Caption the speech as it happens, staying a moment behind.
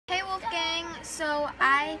Wolfgang. So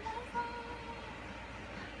I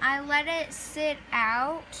let it sit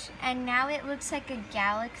out, and now it looks like a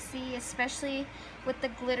galaxy, especially with the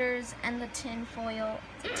glitters and the tin foil.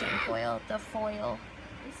 The foil. This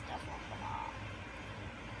stuff won't come off.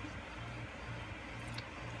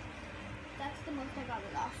 That's the most I got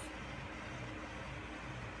it off.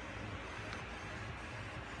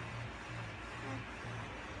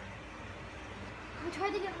 I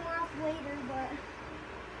tried to get more off later, but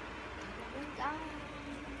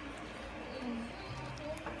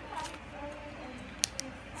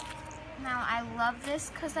Now I love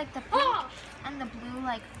this because like the pink and the blue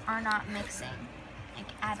like are not mixing like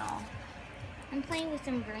at all. I'm playing with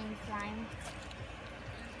some green slime.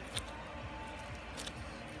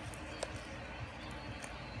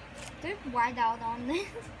 There's white out on this.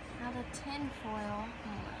 Now the tin foil.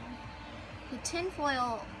 The tin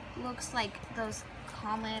foil looks like those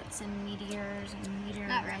comets and meteors and meteorites.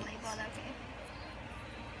 Not really, but okay.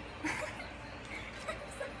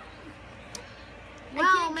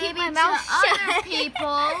 Well, maybe my to mouth other shut. people.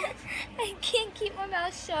 I can't keep my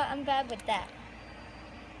mouth shut. I'm bad with that.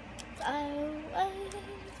 I'm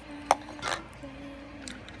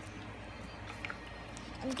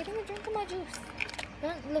getting a drink of my juice.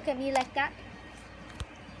 Don't look at me like that.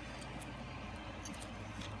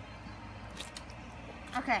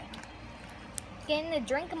 Okay. Getting a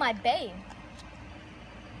drink of my babe.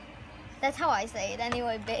 That's how I say it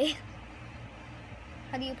anyway, babe.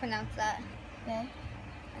 How do you pronounce that? Okay.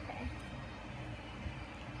 Okay.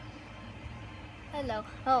 Hello.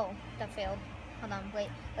 Oh, that failed. Hold on, wait.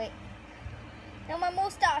 Now my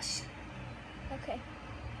mustache. Okay.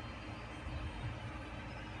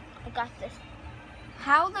 I got this.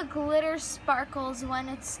 How the glitter sparkles when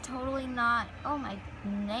it's totally not. Oh, my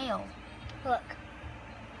nail. Look.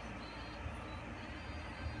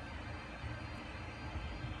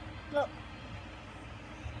 Look.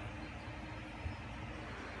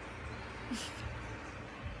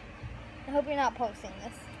 I hope you're not posting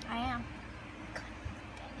this. I am.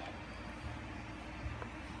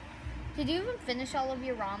 Did you even finish all of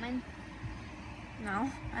your ramen? No,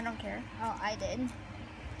 I don't care. Oh, I did.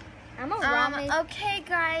 I'm a ramen. Okay,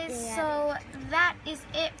 guys, Yeah. so that is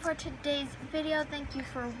it for today's video. Thank you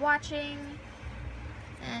for watching.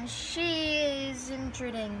 And she is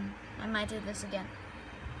intruding. I might do this again.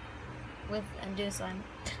 And do slime.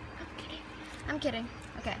 I'm kidding.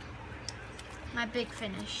 Okay. My big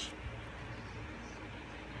finish.